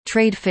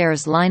trade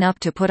fairs line up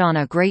to put on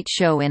a great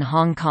show in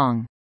Hong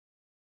Kong.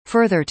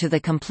 Further to the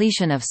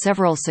completion of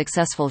several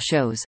successful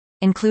shows,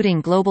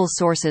 including Global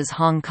Sources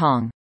Hong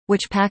Kong,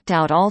 which packed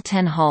out all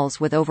 10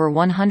 halls with over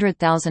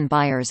 100,000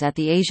 buyers at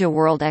the Asia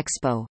World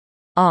Expo,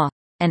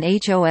 and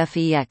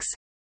HOFEX,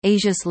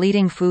 Asia's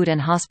leading food and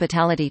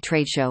hospitality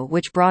trade show,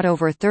 which brought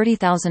over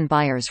 30,000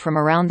 buyers from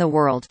around the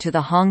world to the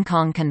Hong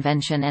Kong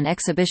Convention and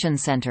Exhibition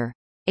Centre.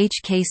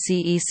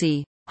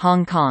 HKCEC,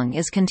 Hong Kong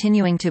is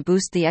continuing to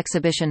boost the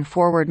exhibition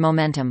forward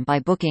momentum by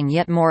booking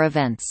yet more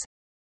events.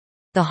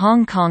 The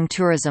Hong Kong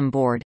Tourism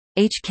Board,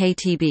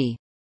 HKTB,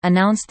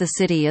 announced the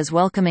city is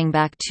welcoming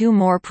back 2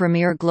 more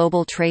premier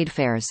global trade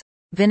fairs,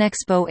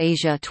 Vinexpo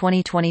Asia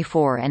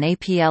 2024 and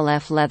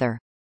APLF Leather,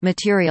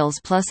 Materials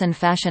Plus and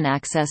Fashion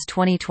Access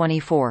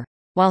 2024,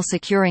 while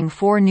securing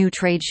 4 new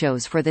trade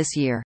shows for this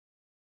year.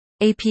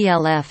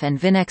 APLF and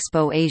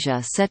Vinexpo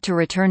Asia set to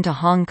return to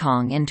Hong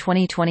Kong in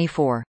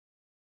 2024.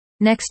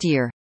 Next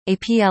year,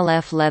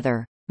 APLF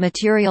Leather,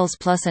 Materials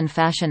Plus and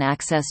Fashion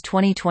Access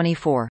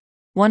 2024,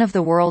 one of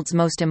the world's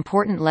most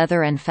important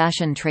leather and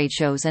fashion trade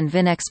shows, and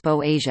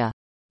Vinexpo Asia,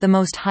 the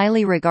most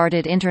highly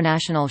regarded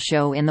international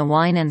show in the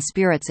wine and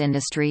spirits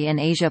industry in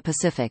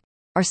Asia-Pacific,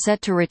 are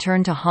set to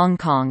return to Hong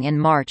Kong in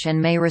March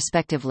and May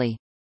respectively.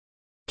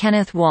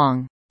 Kenneth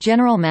Wong,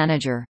 General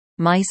Manager,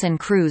 MICE and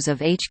Cruise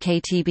of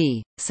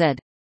HKTB, said,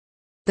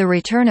 "The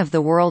return of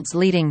the world's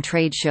leading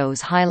trade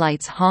shows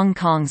highlights Hong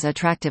Kong's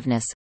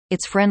attractiveness,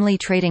 its friendly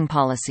trading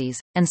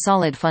policies, and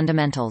solid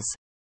fundamentals.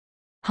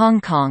 Hong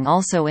Kong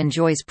also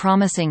enjoys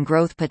promising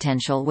growth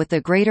potential with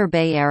the Greater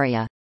Bay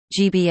Area,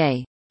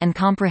 GBA, and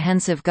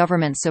comprehensive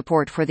government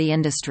support for the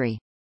industry.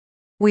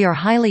 We are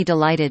highly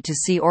delighted to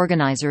see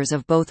organizers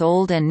of both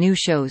old and new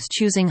shows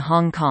choosing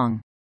Hong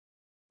Kong."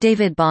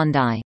 David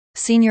Bondi,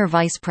 Senior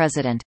Vice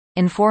President,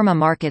 Informa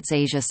Markets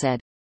Asia said,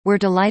 "We're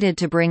delighted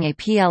to bring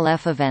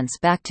APLF events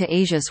back to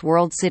Asia's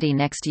World City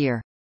next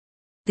year.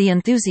 The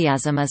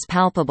enthusiasm is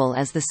palpable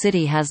as the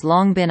city has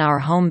long been our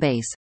home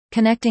base,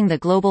 connecting the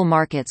global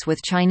markets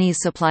with Chinese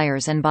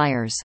suppliers and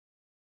buyers."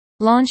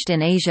 Launched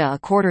in Asia a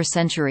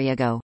quarter-century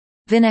ago,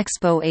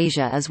 Vinexpo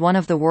Asia is one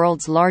of the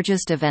world's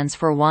largest events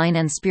for wine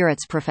and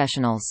spirits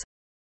professionals.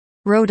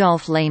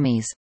 Rodolphe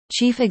Lamies,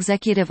 Chief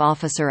Executive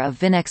Officer of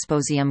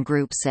Vinexposium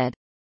Group, said,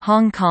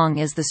 "Hong Kong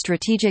is the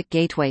strategic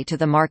gateway to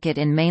the market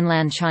in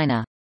mainland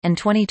China, and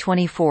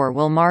 2024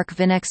 will mark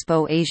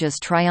Vinexpo Asia's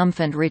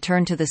triumphant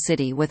return to the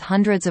city with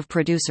hundreds of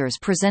producers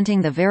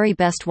presenting the very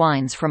best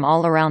wines from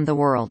all around the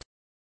world."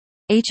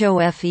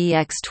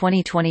 HOFEX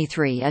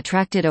 2023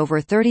 attracted over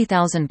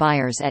 30,000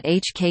 buyers at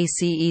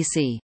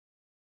HKCEC.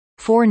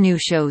 4 new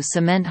shows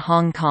cement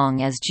Hong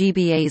Kong as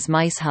GBA's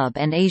MICE hub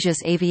and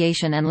Asia's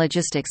aviation and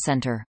logistics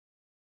center.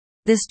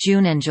 This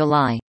June and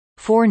July,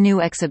 4 new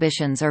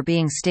exhibitions are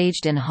being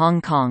staged in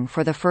Hong Kong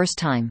for the first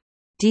time.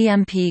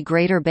 DMP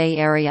Greater Bay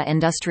Area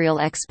Industrial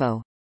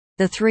Expo,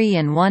 the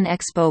 3-in-1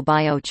 Expo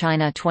Bio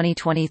China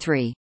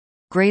 2023,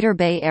 Greater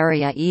Bay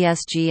Area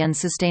ESG and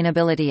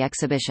Sustainability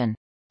Exhibition,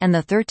 and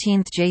the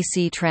 13th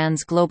JC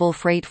Trans Global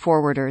Freight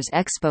Forwarders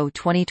Expo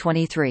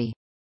 2023.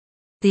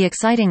 The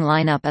exciting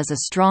lineup is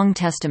a strong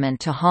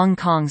testament to Hong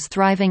Kong's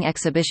thriving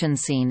exhibition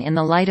scene in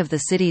the light of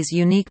the city's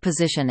unique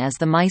position as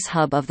the MICE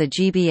hub of the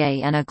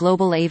GBA and a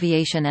global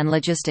aviation and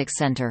logistics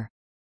center.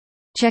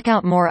 Check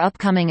out more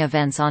upcoming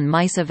events on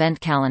MICE event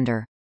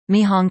calendar,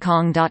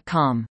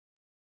 mihongkong.com.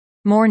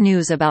 More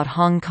news about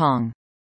Hong Kong.